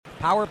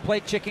Power play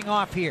kicking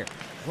off here.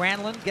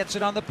 Granlund gets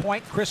it on the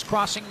point,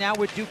 crisscrossing now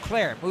with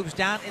Duclair. Moves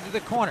down into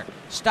the corner,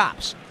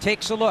 stops,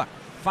 takes a look,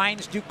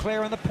 finds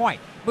Duclair on the point,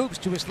 moves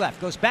to his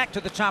left, goes back to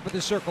the top of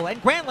the circle,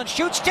 and Granlund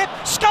shoots, tip,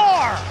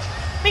 score!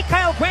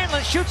 Mikael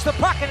Granlund shoots the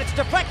puck, and it's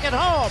deflected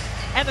home.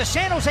 And the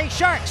San Jose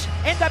Sharks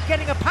end up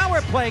getting a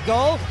power play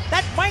goal.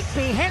 That might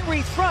be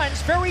Henry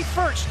Thrun's very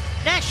first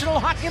National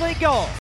Hockey League goal.